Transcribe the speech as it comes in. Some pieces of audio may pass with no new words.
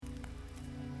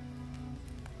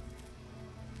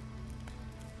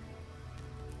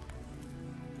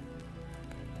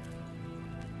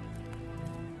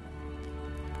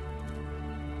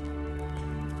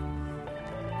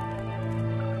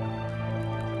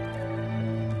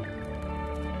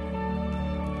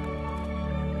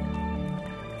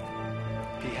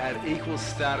had equal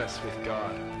status with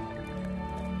God,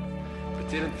 but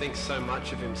didn't think so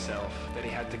much of himself that he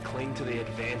had to cling to the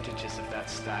advantages of that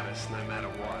status no matter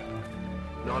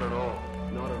what. Not at all.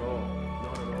 Not at all.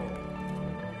 Not at all.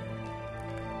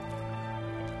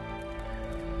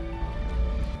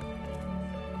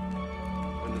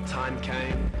 When the time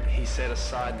came, he set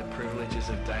aside the privileges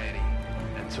of deity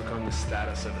and took on the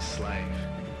status of a slave.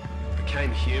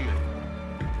 Became human.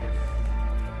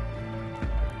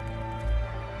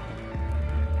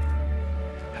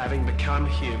 Having become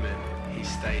human, he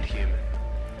stayed human.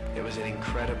 It was an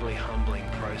incredibly humbling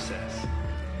process.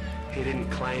 He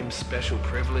didn't claim special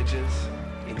privileges.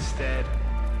 Instead,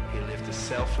 he lived a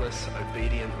selfless,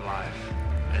 obedient life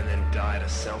and then died a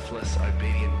selfless,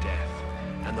 obedient death.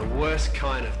 And the worst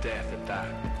kind of death at that,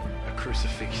 a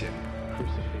crucifixion.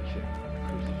 Crucifixion.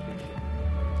 Crucifixion.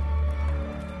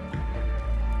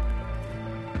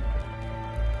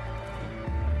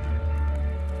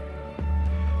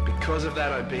 Because of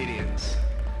that obedience,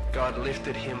 God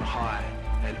lifted him high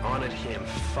and honored him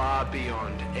far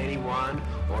beyond anyone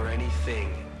or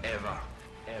anything ever.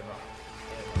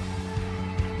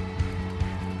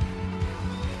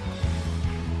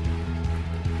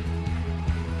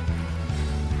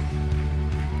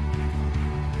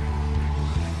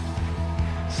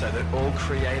 So that all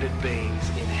created beings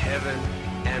in heaven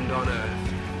and on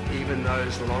earth, even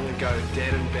those long ago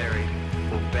dead and buried,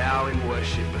 will bow in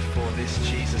worship before this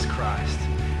Jesus Christ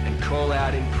and call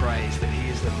out in praise that he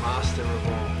is the master of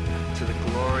all, to the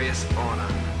glorious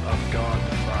honor of God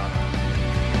the Father.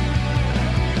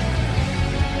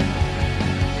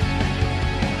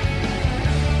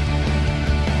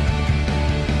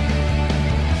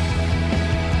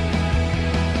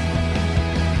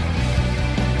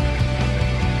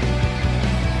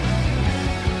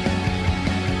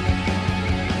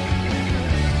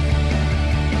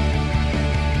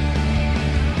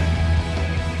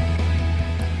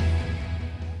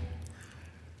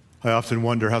 I often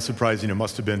wonder how surprising it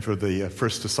must have been for the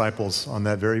first disciples on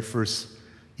that very first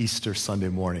Easter Sunday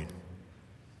morning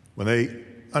when they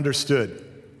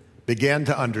began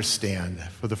to understand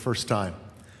for the first time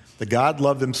that God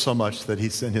loved them so much that he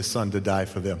sent his son to die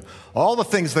for them. All the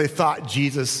things they thought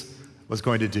Jesus was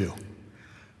going to do,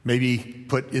 maybe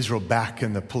put Israel back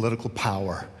in the political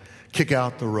power, kick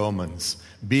out the Romans,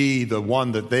 be the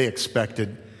one that they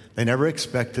expected. They never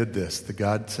expected this, that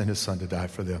God sent his son to die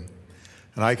for them.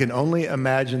 And I can only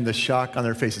imagine the shock on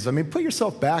their faces. I mean, put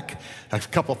yourself back a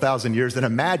couple thousand years and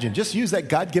imagine, just use that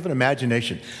God-given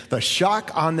imagination, the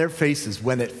shock on their faces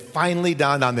when it finally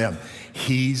dawned on them.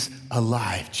 He's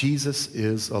alive. Jesus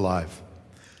is alive.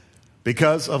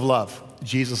 Because of love,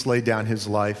 Jesus laid down his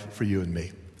life for you and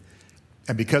me.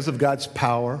 And because of God's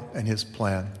power and his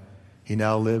plan, he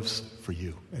now lives for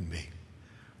you and me.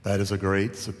 That is a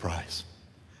great surprise.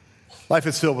 Life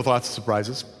is filled with lots of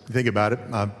surprises. Think about it.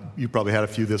 You probably had a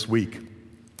few this week.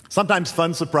 Sometimes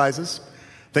fun surprises,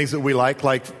 things that we like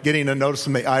getting a notice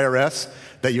from the IRS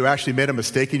that you actually made a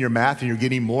mistake in your math and you're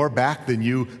getting more back than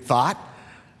you thought.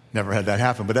 Never had that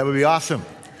happen, but that would be awesome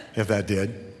if that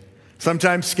did.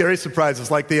 Sometimes scary surprises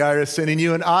like the IRS sending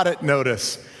you an audit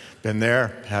notice. Been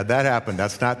there, had that happen.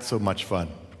 That's not so much fun.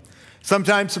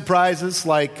 Sometimes surprises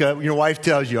like your wife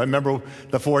tells you. I remember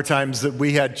the 4 times that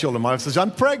we had children. My wife says,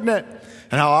 I'm pregnant.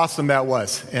 And how awesome that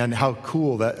was and how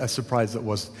cool that a surprise that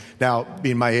was. Now,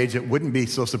 being my age, it wouldn't be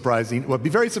so surprising. It would be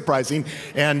very surprising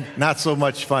and not so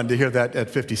much fun to hear that at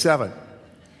 57.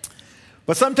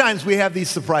 But sometimes we have these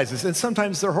surprises, and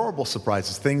sometimes they're horrible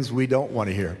surprises, things we don't want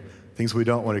to hear, things we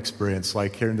don't want to experience,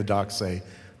 like hearing the doc say,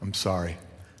 I'm sorry,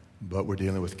 but we're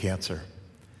dealing with cancer.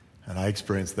 And I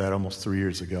experienced that almost 3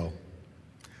 years ago.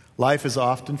 Life is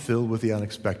often filled with the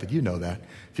unexpected. You know that.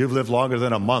 If you've lived longer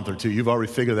than a month or 2, you've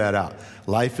already figured that out.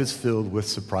 Life is filled with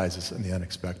surprises and the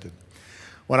unexpected.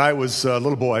 When I was a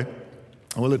little boy,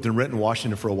 we lived in Renton,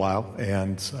 Washington for a while,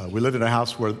 and we lived in a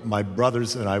house where my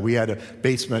brothers and we had a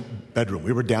basement bedroom.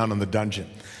 We were down in the dungeon.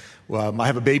 Well, I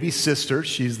have a baby sister.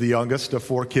 She's the youngest of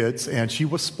 4 kids, and she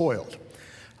was spoiled.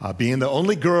 Being the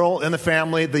only girl in the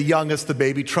family, the youngest, the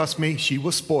baby, trust me, she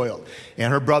was spoiled.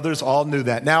 And her brothers all knew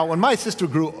that. Now, when my sister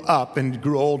grew up and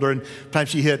grew older, and time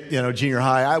she hit, junior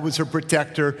high, I was her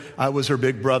protector, I was her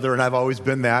big brother, and I've always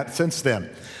been that since then.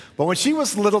 But when she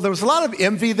was little, there was a lot of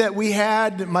envy that we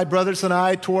had, my brothers and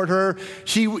I, toward her.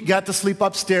 She got to sleep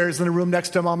upstairs in a room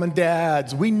next to mom and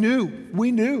dad's. We knew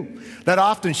that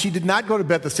often she did not go to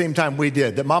bed at the same time we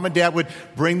did, that mom and dad would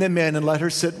bring them in and let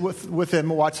her sit with them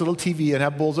and watch a little TV and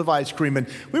have bowls of ice cream, and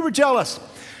we were jealous.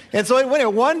 And so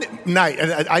one night,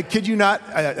 and I kid you not,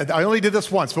 I only did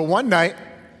this once, but one night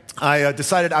I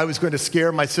decided I was going to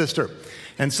scare my sister.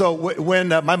 And so when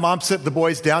my mom sent the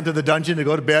boys down to the dungeon to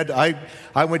go to bed,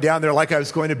 I went down there like I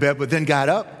was going to bed, but then got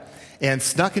up and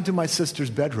snuck into my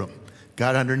sister's bedroom,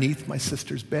 got underneath my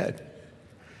sister's bed,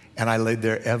 and I laid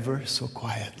there ever so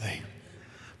quietly.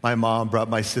 My mom brought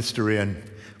my sister in,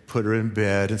 put her in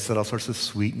bed, and said all sorts of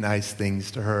sweet, nice things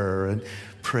to her, and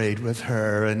prayed with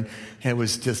her, and it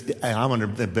was just, and I'm under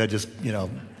the bed just,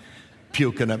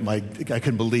 puking at I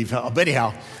couldn't believe how, but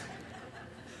anyhow,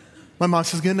 my mom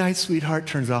says, good night, sweetheart,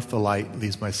 turns off the light,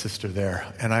 leaves my sister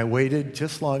there, and I waited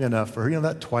just long enough for her,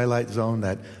 that twilight zone,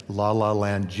 that la-la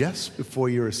land, just before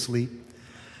you're asleep.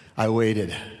 I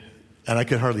waited, and I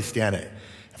could hardly stand it.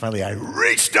 Finally, I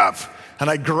reached up, and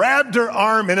I grabbed her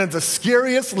arm, and in the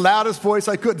scariest, loudest voice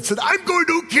I could, and said, I'm going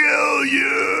to kill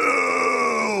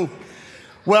you!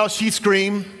 Well, she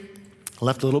screamed. I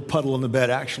left a little puddle in the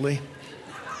bed, actually.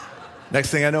 Next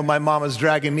thing I know, my mom was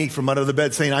dragging me from under the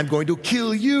bed saying, I'm going to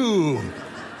kill you.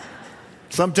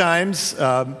 Sometimes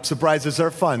surprises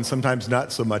are fun, sometimes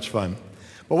not so much fun.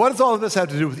 But what does all of this have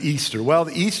to do with Easter? Well,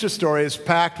 the Easter story is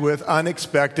packed with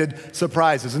unexpected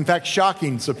surprises. In fact,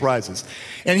 shocking surprises.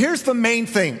 And here's the main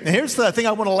thing. And here's the thing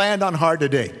I want to land on hard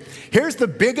today. Here's the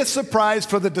biggest surprise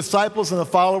for the disciples and the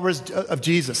followers of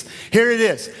Jesus. Here it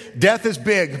is. Death is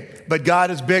big, but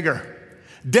God is bigger.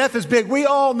 Death is big. We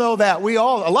all know that. A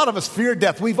lot of us fear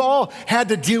death. We've all had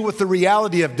to deal with the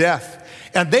reality of death.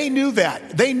 And they knew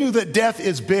that. They knew that death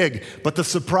is big. But the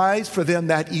surprise for them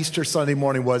that Easter Sunday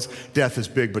morning was death is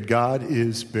big, but God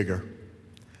is bigger.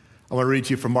 I want to read to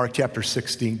you from Mark chapter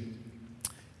 16.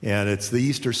 And it's the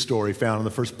Easter story found in the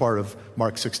first part of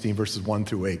Mark 16, verses 1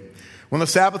 through 8. When the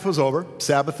Sabbath was over,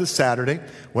 Sabbath is Saturday.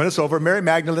 When it's over, Mary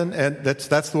Magdalene, and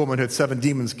that's the woman who had 7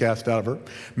 demons cast out of her,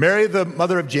 Mary, the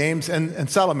mother of James, and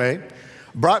Salome,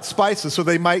 brought spices so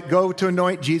they might go to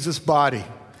anoint Jesus' body.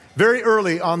 Very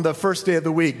early on the first day of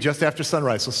the week, just after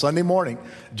sunrise, so Sunday morning,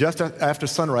 just after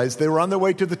sunrise, they were on their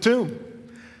way to the tomb.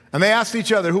 And they asked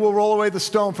each other, who will roll away the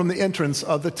stone from the entrance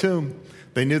of the tomb?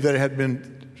 They knew that it had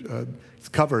been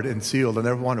covered and sealed, and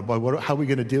everyone wondered, how are we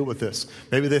going to deal with this?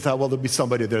 Maybe they thought, well, there'll be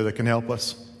somebody there that can help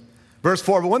us. Verse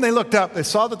 4, but when they looked up, they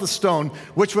saw that the stone,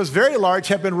 which was very large,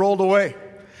 had been rolled away.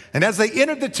 And as they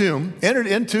entered the tomb, entered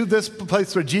into this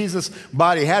place where Jesus'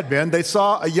 body had been, they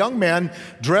saw a young man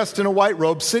dressed in a white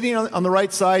robe sitting on the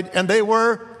right side, and they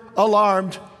were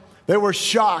alarmed. They were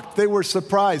shocked. They were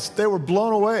surprised. They were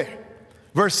blown away.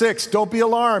 Verse 6, don't be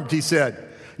alarmed, he said.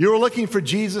 You were looking for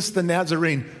Jesus the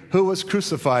Nazarene who was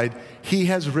crucified. He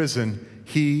has risen.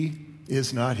 He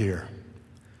is not here.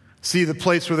 See the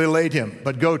place where they laid him,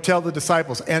 but go tell the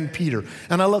disciples and Peter.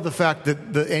 And I love the fact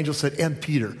that the angel said, and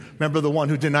Peter. Remember the one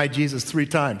who denied Jesus 3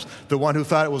 times, the one who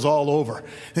thought it was all over.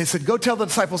 And they said, go tell the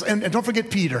disciples, and don't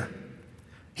forget Peter.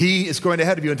 He is going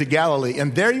ahead of you into Galilee,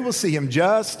 and there you will see him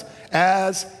just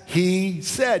as he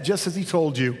said, just as he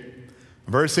told you.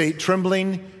 Verse 8,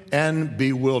 trembling and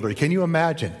bewildered. Can you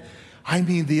imagine? I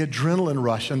mean, the adrenaline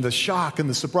rush and the shock and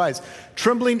the surprise.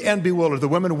 Trembling and bewildered, the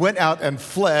women went out and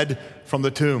fled from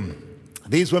the tomb.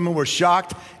 These women were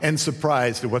shocked and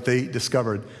surprised at what they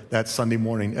discovered that Sunday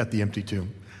morning at the empty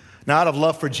tomb. Now, out of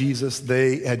love for Jesus,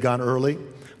 they had gone early.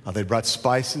 They brought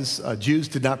spices. Jews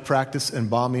did not practice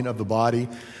embalming of the body,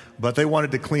 but they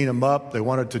wanted to clean him up. They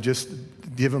wanted to just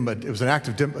give him it was an act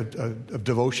of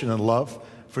devotion and love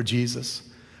for Jesus.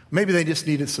 Maybe they just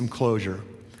needed some closure.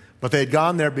 But they had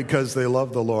gone there because they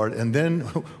loved the Lord. And then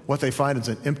what they find is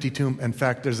an empty tomb. In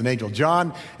fact, there's an angel.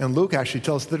 John and Luke actually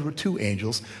tell us there were 2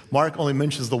 angels. Mark only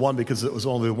mentions the one because it was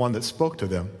only the one that spoke to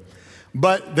them.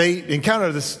 But they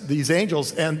encounter these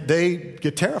angels, and they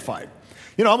get terrified.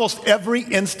 Almost every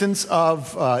instance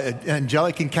of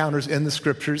angelic encounters in the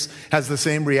Scriptures has the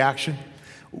same reaction.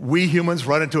 We humans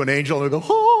run into an angel and we go,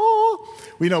 oh!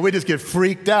 We just get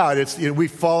freaked out. We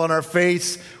fall on our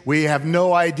face. We have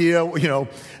no idea.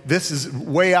 This is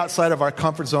way outside of our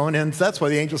comfort zone. And that's why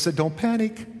the angel said, don't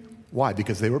panic. Why?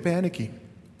 Because they were panicking.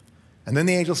 And then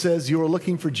the angel says, you are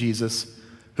looking for Jesus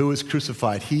who is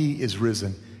crucified. He is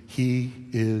risen. He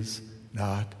is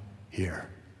not here.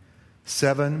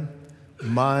 7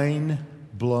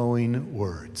 mind-blowing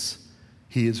words.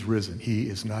 He is risen. He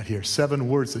is not here. 7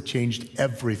 words that changed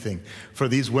everything for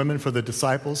these women, for the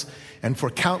disciples, and for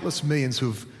countless millions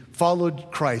who've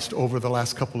followed Christ over the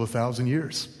last couple of thousand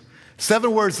years.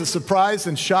 7 words that surprised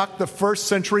and shocked the first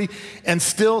century and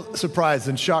still surprised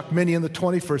and shocked many in the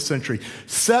 21st century.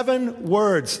 7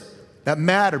 words that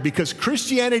matter because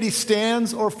Christianity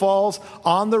stands or falls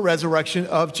on the resurrection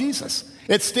of Jesus.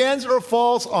 It stands or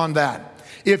falls on that.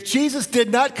 If Jesus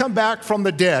did not come back from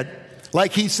the dead,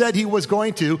 like he said he was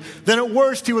going to, then at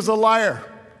worst he was a liar.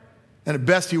 And at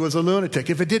best, he was a lunatic.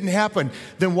 If it didn't happen,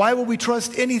 then why would we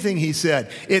trust anything he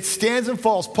said? It stands and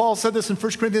falls. Paul said this in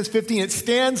 1 Corinthians 15. It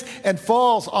stands and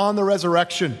falls on the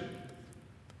resurrection.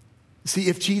 See,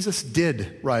 if Jesus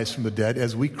did rise from the dead,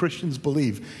 as we Christians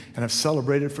believe and have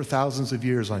celebrated for thousands of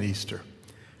years on Easter,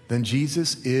 then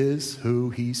Jesus is who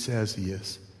he says he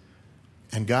is.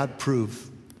 And God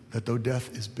proved that though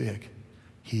death is big,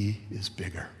 he is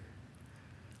bigger.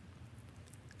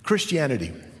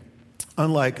 Christianity,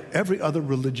 unlike every other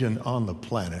religion on the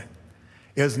planet,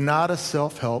 is not a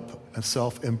self-help and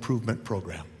self-improvement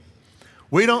program.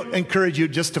 We don't encourage you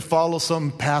just to follow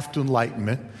some path to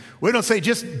enlightenment. We don't say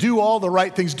just do all the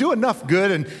right things, do enough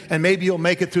good, and maybe you'll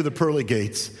make it through the pearly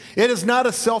gates. It is not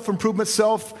a self-improvement,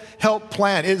 self-help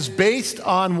plan. It is based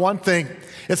on one thing.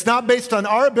 It's not based on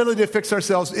our ability to fix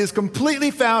ourselves. It is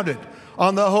completely founded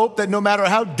on the hope that no matter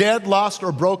how dead, lost,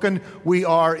 or broken we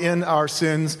are in our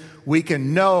sins, we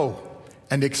can know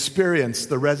and experience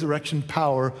the resurrection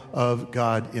power of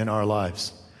God in our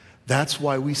lives. That's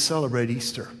why we celebrate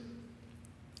Easter.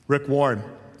 Rick Warren,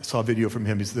 I saw a video from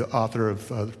him. He's the author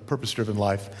of Purpose-Driven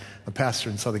Life, a pastor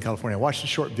in Southern California. I watched a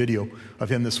short video of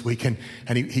him this week, and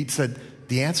he said,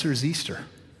 the answer is Easter.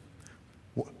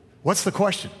 What's the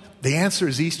question? The answer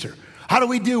is Easter. How do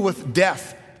we deal with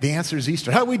death? The answer is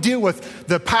Easter. How do we deal with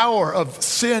the power of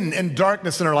sin and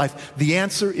darkness in our life? The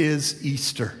answer is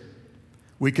Easter.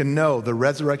 We can know the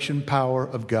resurrection power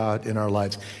of God in our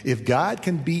lives. If God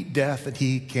can beat death, then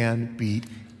he can beat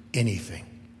anything.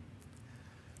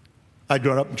 I'd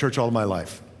grown up in church all my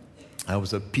life. I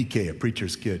was a PK, a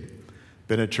preacher's kid.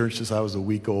 Been at church since I was a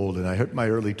week old, and I hit my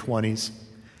early 20s,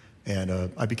 and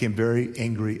I became very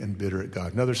angry and bitter at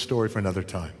God. Another story for another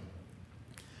time.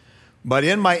 But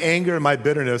in my anger and my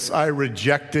bitterness, I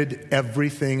rejected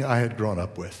everything I had grown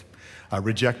up with. I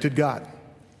rejected God.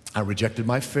 I rejected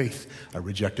my faith. I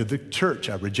rejected the church.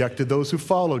 I rejected those who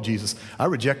followed Jesus. I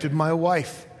rejected my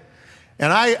wife.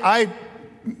 And I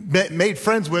made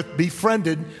friends with,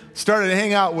 befriended, started to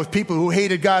hang out with people who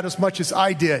hated God as much as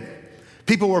I did.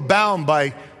 People were bound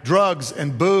by drugs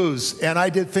and booze, and I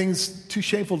did things too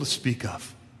shameful to speak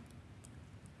of.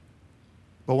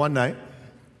 But one night,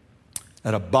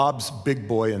 at a Bob's Big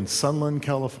Boy in Sunland,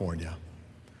 California,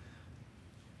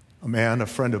 a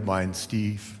friend of mine,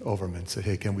 Steve Overman, said,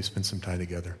 hey, can we spend some time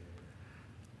together?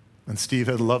 And Steve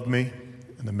had loved me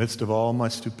in the midst of all my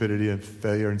stupidity and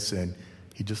failure and sin.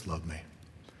 He just loved me.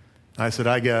 I said,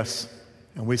 I guess.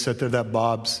 And we sat there at that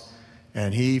Bob's,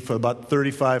 and he, for about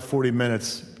 35, 40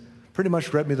 minutes, pretty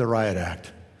much read me the riot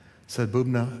act. Said,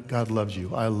 Bubna, God loves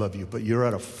you. I love you. But you're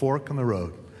at a fork in the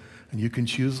road, and you can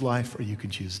choose life or you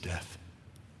can choose death.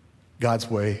 God's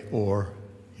way or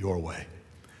your way.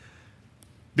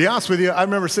 Be honest with you, I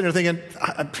remember sitting there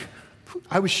thinking,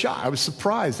 I was shocked. I was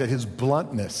surprised at his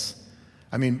bluntness.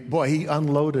 I mean, boy, he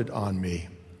unloaded on me.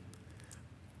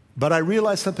 But I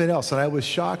realized something else, and I was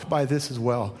shocked by this as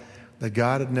well, that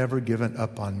God had never given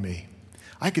up on me.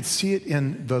 I could see it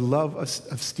in the love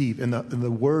of Steve, in the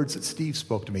words that Steve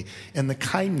spoke to me, and the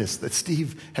kindness that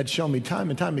Steve had shown me time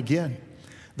and time again,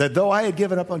 that though I had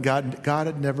given up on God, God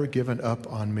had never given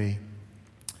up on me.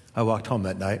 I walked home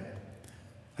that night.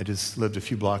 I just lived a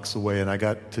few blocks away, and I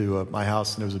got to my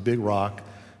house, and there was a big rock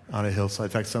on a hillside.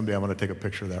 In fact, someday I'm going to take a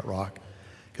picture of that rock.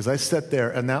 Because I sat there,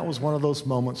 and that was one of those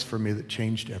moments for me that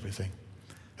changed everything.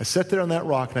 I sat there on that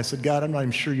rock, and I said, God, I'm not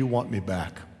even sure you want me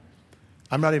back.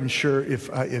 I'm not even sure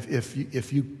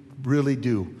if you really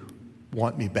do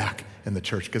want me back in the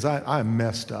church, because I'm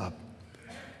messed up.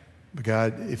 But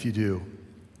God, if you do,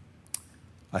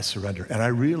 I surrender. And I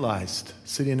realized,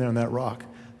 sitting there on that rock,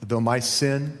 that though my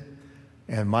sin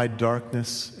and my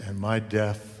darkness and my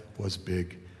death was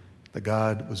big, that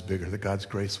God was bigger, that God's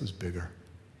grace was bigger.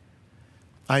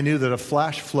 I knew that a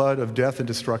flash flood of death and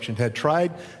destruction had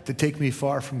tried to take me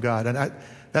far from God. And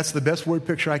that's the best word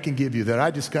picture I can give you, that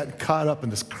I just got caught up in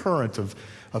this current of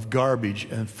garbage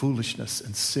and foolishness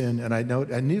and sin. And I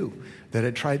knew that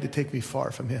it tried to take me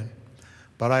far from him.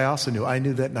 But I also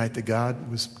knew that night that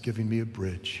God was giving me a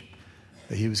bridge,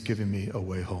 that he was giving me a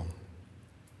way home.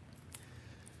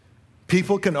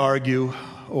 People can argue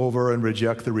over and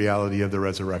reject the reality of the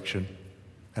resurrection.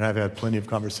 And I've had plenty of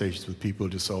conversations with people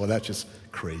who just say, well, that's just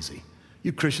crazy.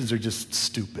 You Christians are just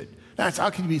stupid. How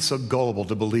can you be so gullible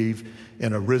to believe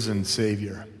in a risen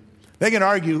Savior? They can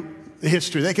argue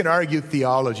history. They can argue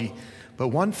theology. But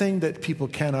one thing that people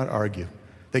cannot argue,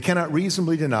 they cannot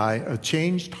reasonably deny, are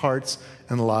changed hearts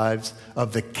and lives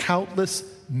of the countless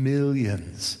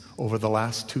millions over the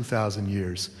last 2,000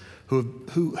 years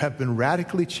who have been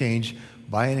radically changed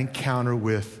by an encounter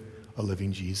with a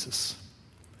living Jesus.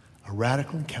 A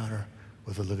radical encounter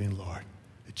with a living Lord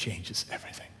that changes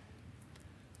everything.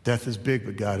 Death is big,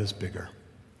 but God is bigger.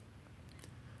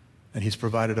 And he's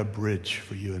provided a bridge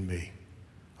for you and me,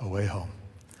 a way home.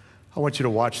 I want you to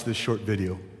watch this short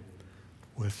video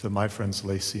with my friends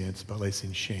Lacey, and it's about Lacey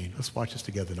and Shane. Let's watch this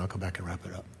together, and I'll come back and wrap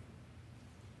it up.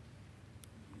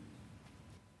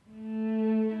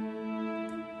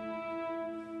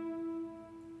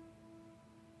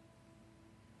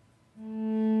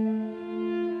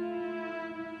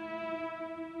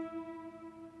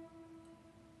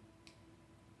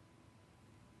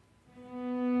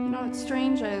 It's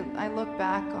strange. I look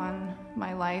back on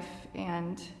my life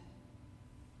and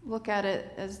look at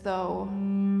it as though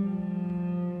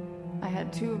I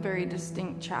had two very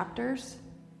distinct chapters: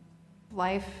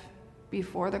 life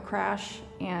before the crash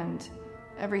and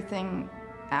everything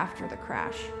after the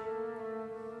crash.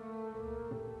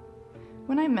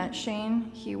 When I met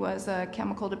Shane, he was a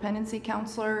chemical dependency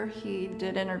counselor. He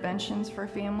did interventions for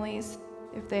families.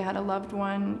 If they had a loved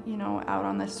one, out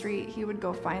on the street, he would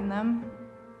go find them.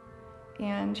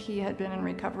 And he had been in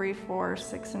recovery for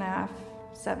 6.5,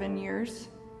 7 years.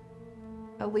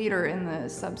 A leader in the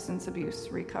substance abuse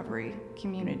recovery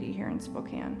community here in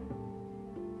Spokane.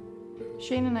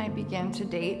 Shane and I began to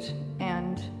date,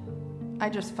 and I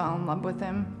just fell in love with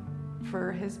him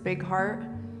for his big heart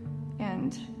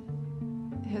and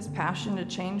his passion to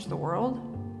change the world.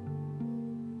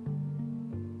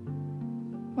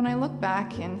 When I look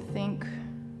back and think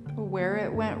where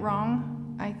it went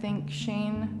wrong, I think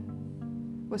Shane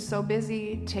was so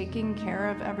busy taking care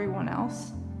of everyone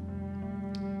else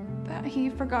that he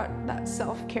forgot that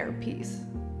self-care piece.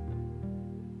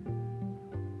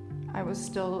 I was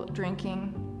still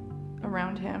drinking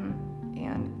around him,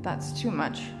 and that's too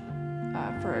much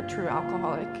for a true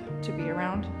alcoholic to be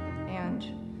around, and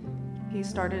he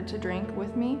started to drink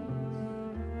with me.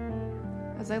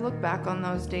 As I look back on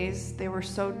those days, they were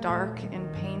so dark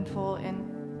and painful,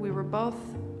 and we were both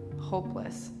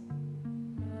hopeless.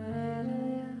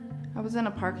 I was in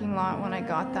a parking lot when I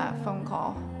got that phone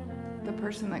call. The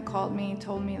person that called me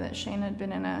told me that Shane had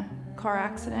been in a car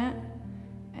accident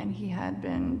and he had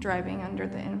been driving under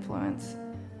the influence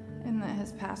and that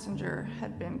his passenger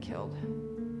had been killed.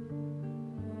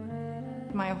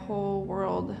 My whole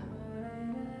world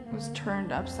was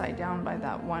turned upside down by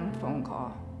that one phone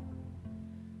call.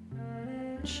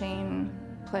 Shane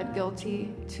pled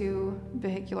guilty to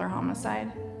vehicular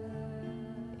homicide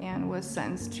and was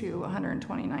sentenced to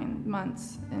 129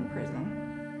 months in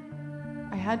prison.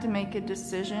 I had to make a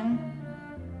decision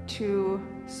to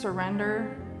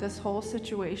surrender this whole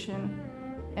situation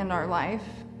and our life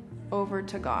over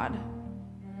to God.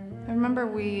 I remember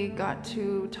we got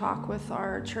to talk with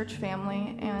our church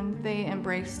family, and they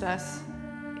embraced us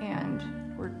and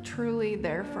were truly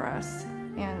there for us.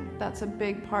 And that's a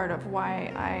big part of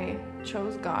why I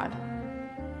chose God,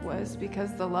 was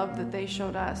because the love that they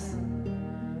showed us.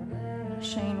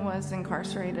 Shane was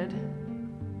incarcerated,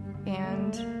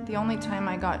 and the only time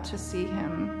I got to see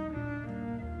him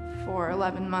for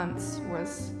 11 months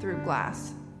was through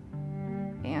glass.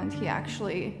 And he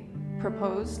actually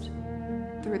proposed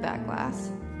through that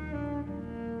glass.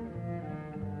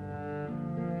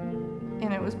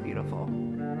 And it was beautiful.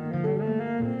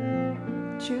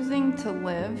 Choosing to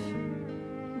live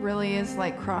really is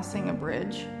like crossing a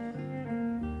bridge.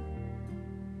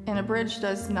 And a bridge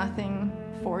does nothing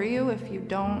for you if you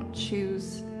don't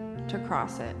choose to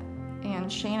cross it.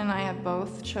 And Shane and I have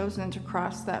both chosen to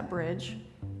cross that bridge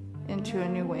into a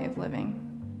new way of living.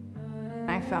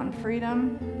 I found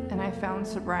freedom, and I found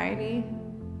sobriety,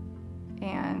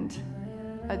 and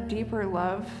a deeper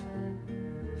love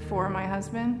for my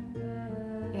husband,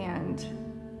 and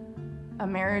a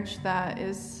marriage that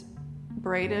is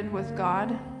braided with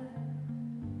God.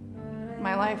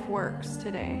 My life works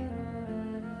today.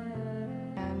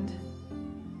 And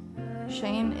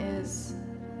Shane is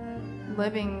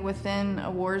living within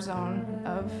a war zone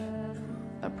of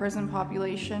a prison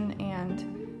population, and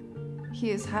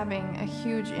he is having a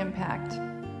huge impact.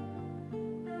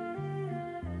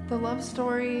 The love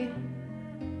story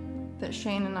that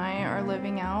Shane and I are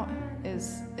living out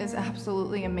is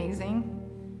absolutely amazing,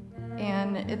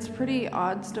 and it's pretty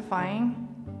odds-defying.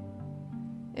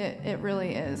 It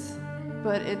really is.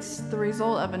 But it's the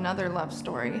result of another love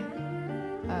story,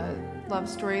 a love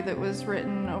story that was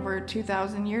written over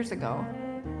 2,000 years ago,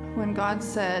 when God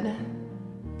said,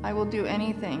 "I will do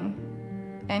anything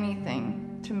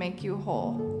to make you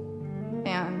whole,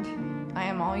 and I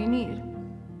am all you need."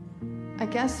 I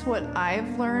guess what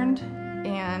I've learned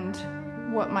and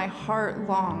what my heart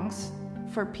longs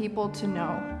for people to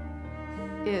know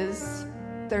is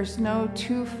there's no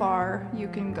too far you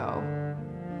can go.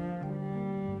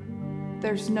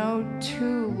 There's no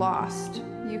too lost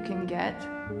you can get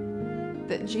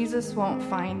that Jesus won't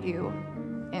find you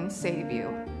and save you.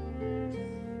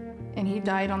 And he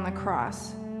died on the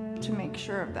cross to make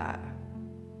sure of that.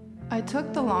 I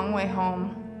took the long way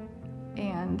home,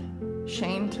 and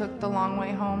Shane took the long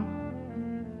way home.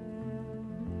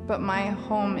 But my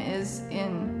home is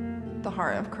in the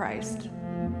heart of Christ.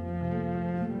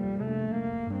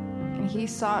 And he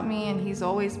sought me, and he's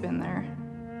always been there.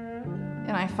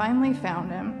 And I finally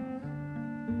found him.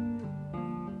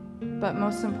 But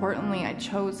most importantly, I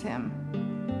chose him.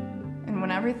 And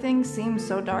when everything seemed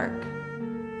so dark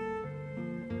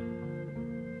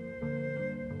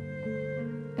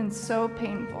and so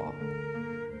painful,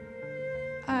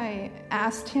 I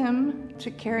asked him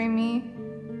to carry me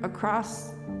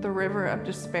across the river of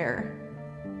despair.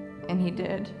 And he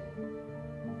did.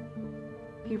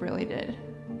 He really did.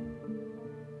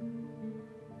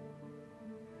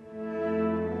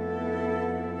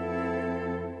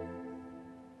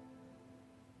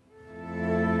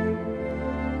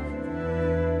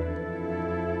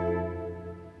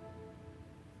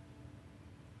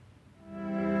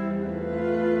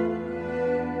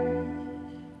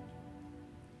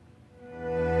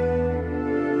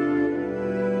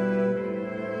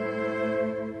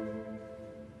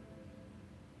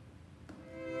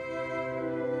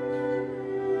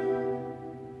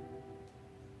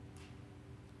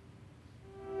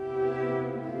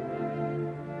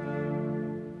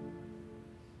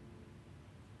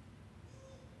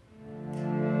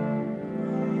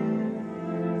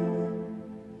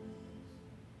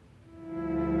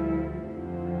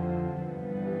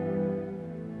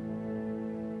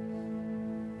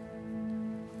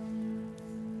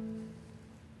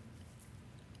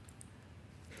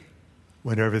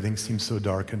 When everything seemed so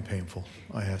dark and painful,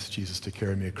 I asked Jesus to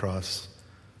carry me across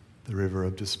the river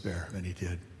of despair, and he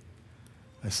did.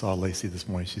 I saw Lacey this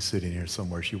morning. She's sitting here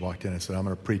somewhere. She walked in and said, I'm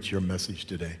going to preach your message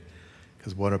today,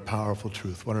 because what a powerful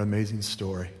truth, what an amazing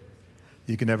story.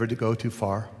 You can never go too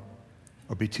far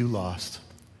or be too lost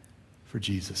for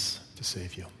Jesus to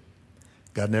save you.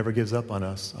 God never gives up on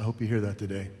us. I hope you hear that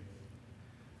today.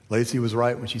 Lacey was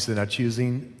right when she said, now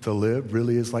choosing to live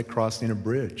really is like crossing a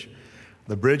bridge.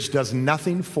 The bridge does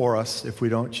nothing for us if we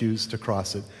don't choose to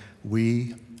cross it.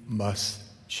 We must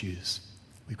choose.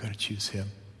 We've got to choose him.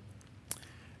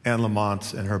 Anne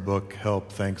Lamont, in her book,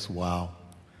 Help, Thanks, Wow,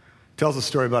 tells a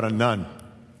story about a nun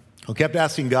who kept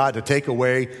asking God to take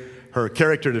away her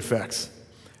character defects.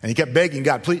 And he kept begging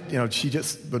God, please, she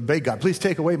just would beg God, please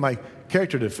take away my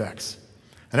character defects.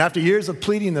 And after years of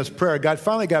pleading this prayer, God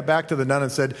finally got back to the nun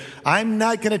and said, I'm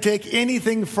not going to take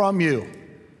anything from you.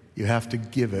 You have to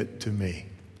give it to me.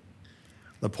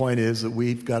 The point is that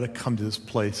we've got to come to this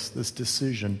place, this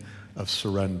decision of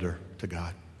surrender to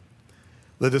God.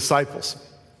 The disciples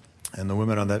and the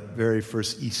women on that very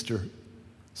first Easter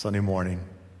Sunday morning,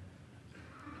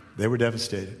 they were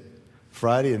devastated.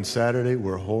 Friday and Saturday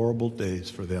were horrible days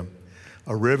for them.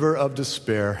 A river of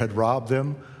despair had robbed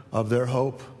them of their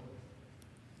hope.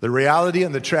 The reality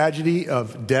and the tragedy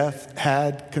of death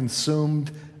had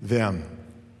consumed them.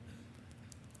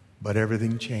 But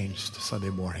everything changed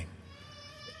Sunday morning.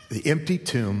 The empty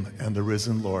tomb and the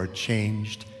risen Lord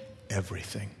changed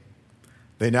everything.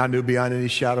 They now knew beyond any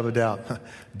shadow of a doubt,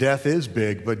 death is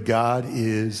big, but God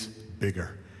is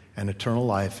bigger, and eternal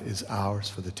life is ours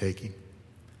for the taking.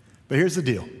 But here's the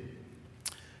deal.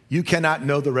 You cannot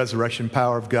know the resurrection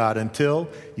power of God until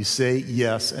you say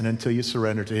yes and until you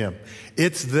surrender to him.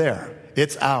 It's there.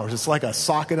 It's ours. It's like a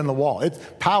socket in the wall.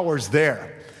 Power's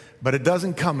there. But it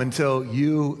doesn't come until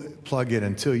you plug in,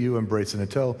 until you embrace it,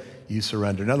 until you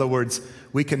surrender. In other words,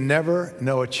 we can never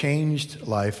know a changed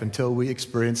life until we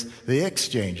experience the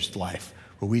exchanged life,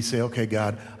 where we say, okay,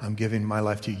 God, I'm giving my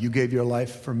life to you. You gave your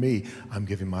life for me. I'm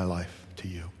giving my life to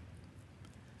you.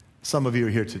 Some of you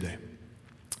are here today,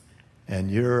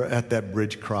 and you're at that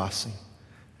bridge crossing,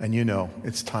 and you know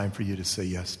it's time for you to say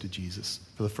yes to Jesus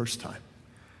for the first time.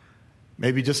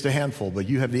 Maybe just a handful, but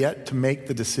you have yet to make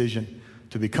the decision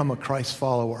to become a Christ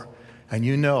follower. And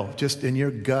you know, just in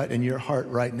your gut, in your heart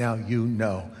right now, you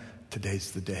know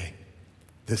today's the day.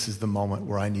 This is the moment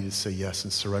where I need to say yes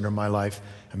and surrender my life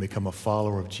and become a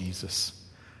follower of Jesus.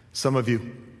 Some of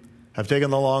you have taken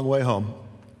the long way home.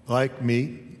 Like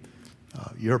me,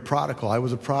 you're a prodigal. I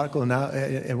was a prodigal,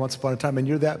 and once upon a time, and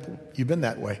you've been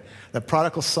that way. That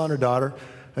prodigal son or daughter.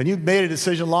 And you made a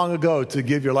decision long ago to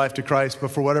give your life to Christ,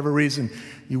 but for whatever reason,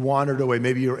 you wandered away.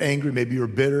 Maybe you were angry, maybe you were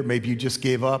bitter, maybe you just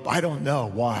gave up. I don't know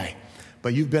why.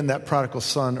 But you've been that prodigal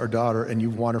son or daughter, and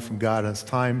you've wandered from God, and it's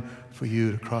time for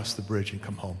you to cross the bridge and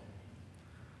come home.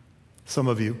 Some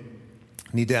of you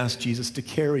need to ask Jesus to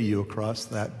carry you across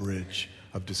that bridge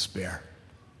of despair.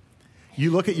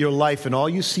 You look at your life and all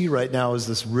you see right now is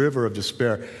this river of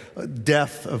despair,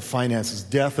 death of finances,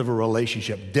 death of a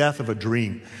relationship, death of a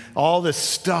dream, all this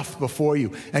stuff before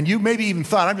you. And you maybe even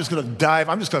thought, I'm just going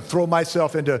to throw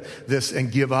myself into this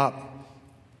and give up.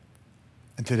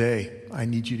 And today, I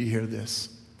need you to hear this.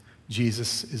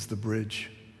 Jesus is the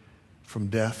bridge from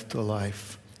death to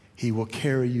life. He will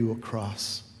carry you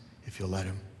across if you'll let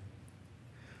him.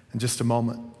 In just a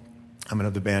moment, I'm going to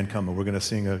have the band come and we're going to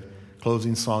sing a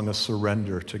closing song of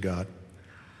surrender to God.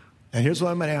 And here's what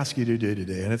I'm going to ask you to do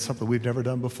today, and it's something we've never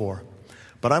done before.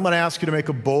 But I'm going to ask you to make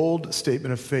a bold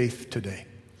statement of faith today.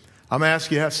 I'm going to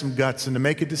ask you to have some guts and to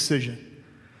make a decision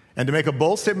and to make a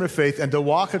bold statement of faith and to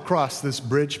walk across this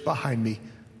bridge behind me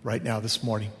right now this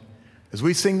morning. As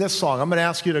we sing this song, I'm going to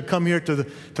ask you to come here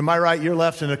to my right, your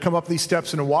left, and to come up these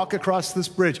steps and to walk across this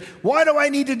bridge. Why do I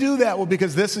need to do that? Well,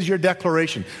 because this is your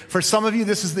declaration. For some of you,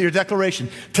 this is your declaration.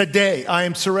 Today, I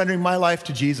am surrendering my life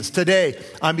to Jesus. Today,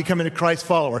 I'm becoming a Christ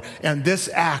follower. And this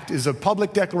act is a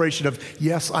public declaration of,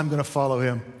 yes, I'm going to follow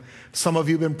him. Some of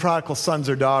you have been prodigal sons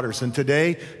or daughters, and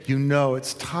today, you know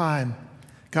it's time.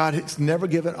 God has never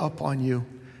given up on you.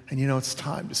 And you know it's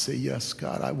time to say, yes,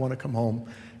 God, I want to come home.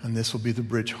 And this will be the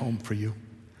bridge home for you.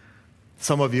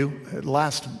 Some of you, the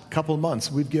last couple of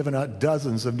months, we've given out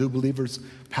dozens of new believers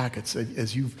packets.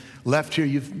 As you've left here,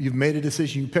 you've made a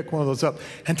decision. You pick one of those up.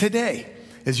 And today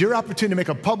is your opportunity to make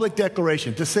a public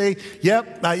declaration, to say,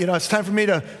 yep, it's time for me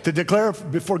to declare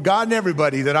before God and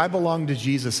everybody that I belong to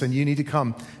Jesus, and you need to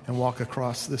come and walk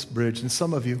across this bridge. And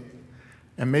some of you,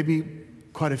 and maybe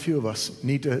quite a few of us,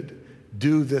 need to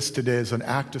do this today as an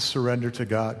act of surrender to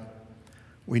God.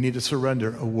 We need to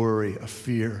surrender a worry, a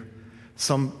fear,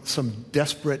 some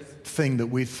desperate thing that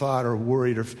we thought or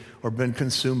worried or been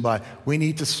consumed by. We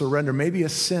need to surrender maybe a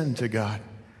sin to God.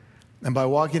 And by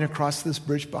walking across this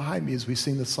bridge behind me as we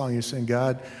sing the song, you're saying,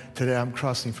 God, today I'm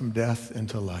crossing from death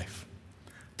into life.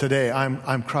 Today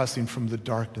I'm crossing from the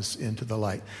darkness into the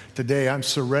light. Today I'm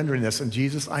surrendering this. And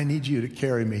Jesus, I need you to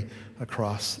carry me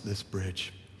across this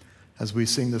bridge. As we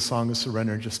sing the song of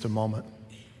surrender in just a moment,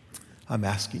 I'm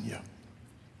asking you.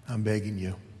 I'm begging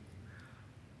you.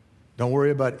 Don't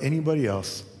worry about anybody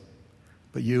else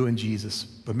but you and Jesus.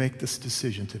 But make this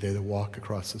decision today to walk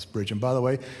across this bridge. And by the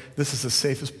way, this is the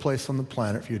safest place on the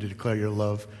planet for you to declare your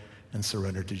love and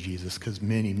surrender to Jesus, because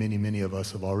many, many, many of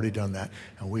us have already done that,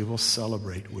 and we will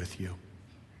celebrate with you.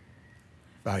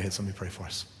 Bow your heads, let me pray for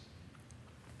us.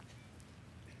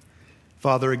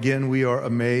 Father, again, we are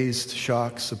amazed,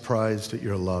 shocked, surprised at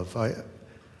your love.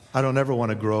 I don't ever want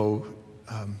to grow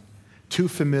too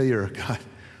familiar, God,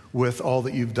 with all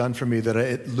that you've done for me, that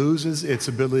it loses its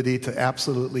ability to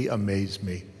absolutely amaze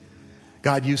me.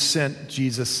 God, you sent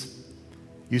Jesus.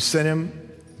 You sent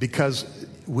him because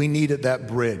we needed that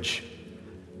bridge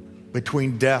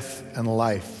between death and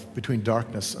life, between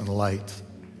darkness and light.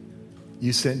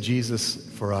 You sent Jesus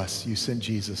for us. You sent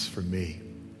Jesus for me.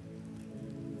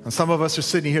 And some of us are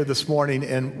sitting here this morning,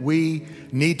 and we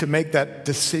need to make that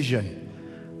decision,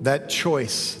 that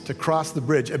choice to cross the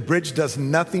bridge. A bridge does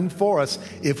nothing for us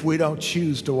if we don't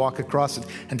choose to walk across it.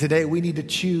 And today we need to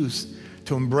choose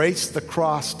to embrace the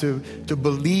cross, to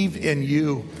believe in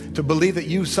you, to believe that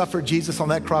you suffered, Jesus, on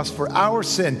that cross for our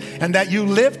sin, and that you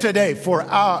live today for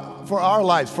our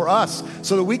lives, for us,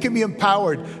 so that we can be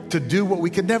empowered to do what we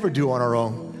could never do on our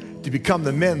own, to become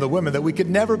the men, the women that we could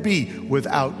never be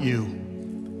without you.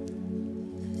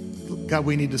 God,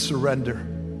 we need to surrender.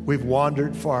 We've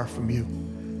wandered far from you.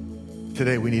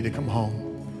 Today we need to come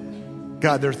home.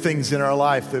 God, there are things in our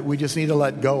life that we just need to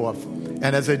let go of.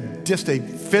 And as just a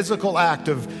physical act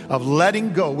of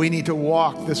letting go, we need to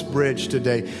walk this bridge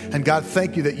today. And God,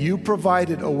 thank you that you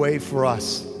provided a way for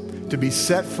us to be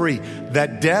set free.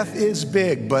 That death is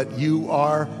big, but you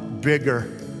are bigger.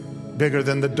 Bigger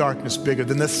than the darkness, bigger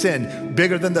than the sin,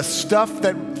 bigger than the stuff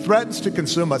that threatens to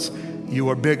consume us. You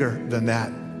are bigger than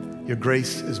that. Your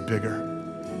grace is bigger.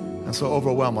 And so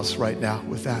overwhelm us right now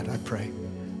with that, I pray.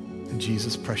 In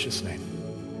Jesus' precious name.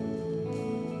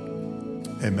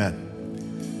 Amen.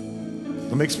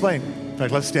 Let me explain. In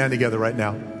fact, let's stand together right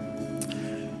now.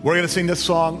 We're going to sing this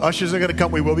song. Ushers are going to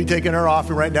come. We will be taking our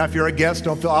offering right now. If you're a guest,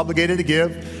 don't feel obligated to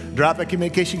give. Drop a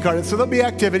communication card. So there'll be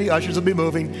activity. Ushers will be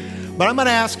moving. But I'm going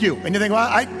to ask you. And you think,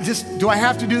 well, do I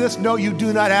have to do this? No, you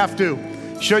do not have to.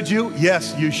 Should you?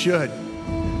 Yes, you should.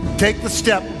 Take the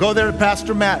step. Go there to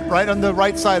Pastor Matt, right on the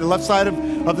right side, the left side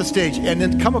of the stage, and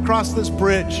then come across this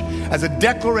bridge as a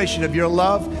declaration of your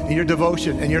love and your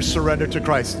devotion and your surrender to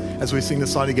Christ as we sing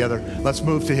this song together. Let's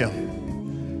move to him.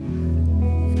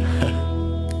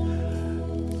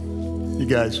 You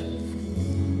guys,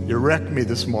 you wrecked me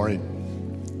this morning.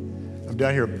 I'm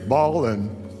down here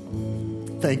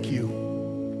bawling. Thank you.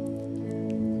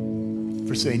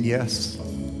 for saying yes,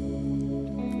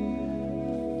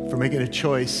 for making a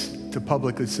choice to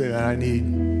publicly say that I need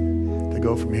to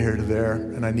go from here to there,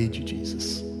 and I need you,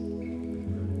 Jesus.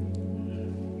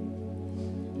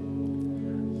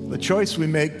 The choice we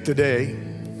make today,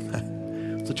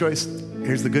 it's a choice,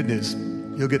 here's the good news,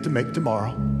 you'll get to make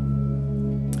tomorrow,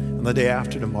 and the day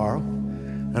after tomorrow,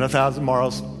 and 1,000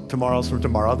 tomorrows from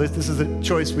tomorrow. This is a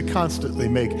choice we constantly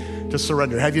make to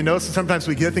surrender. Have you noticed that sometimes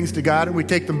we give things to God and we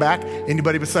take them back?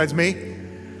 Anybody besides me?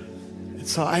 And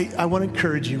so I want to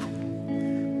encourage you,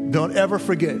 don't ever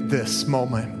forget this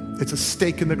moment. It's a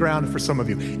stake in the ground for some of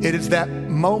you. It is that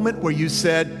moment where you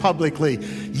said publicly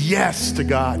yes to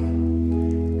God.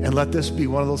 And let this be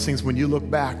one of those things when you look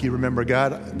back, you remember,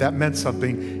 God, that meant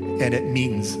something, and it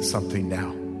means something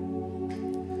now.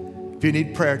 If you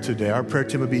need prayer today, our prayer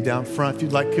team will be down front. If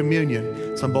you'd like communion,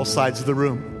 it's on both sides of the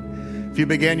room. If you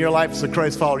began your life as a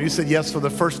Christ follower, you said yes for the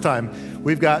first time,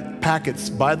 we've got packets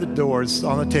by the doors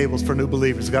on the tables for new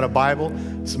believers. We've got a Bible,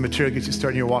 some material to get you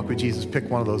started in your walk with Jesus. Pick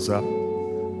one of those up.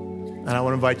 And I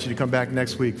want to invite you to come back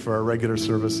next week for our regular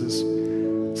services.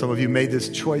 Some of you made this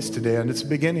choice today, and it's the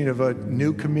beginning of a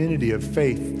new community of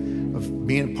faith, of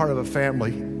being part of a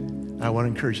family. And I want to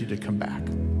encourage you to come back.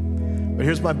 But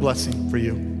here's my blessing for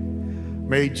you.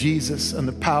 May Jesus and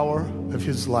the power of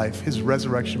his life, his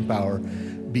resurrection power,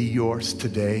 be yours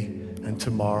today and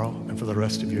tomorrow and for the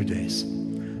rest of your days.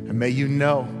 And may you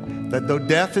know that though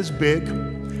death is big,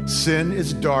 sin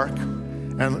is dark,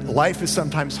 and life is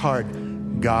sometimes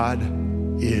hard, God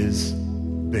is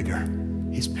bigger.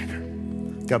 He's bigger.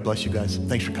 God bless you guys.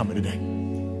 Thanks for coming today.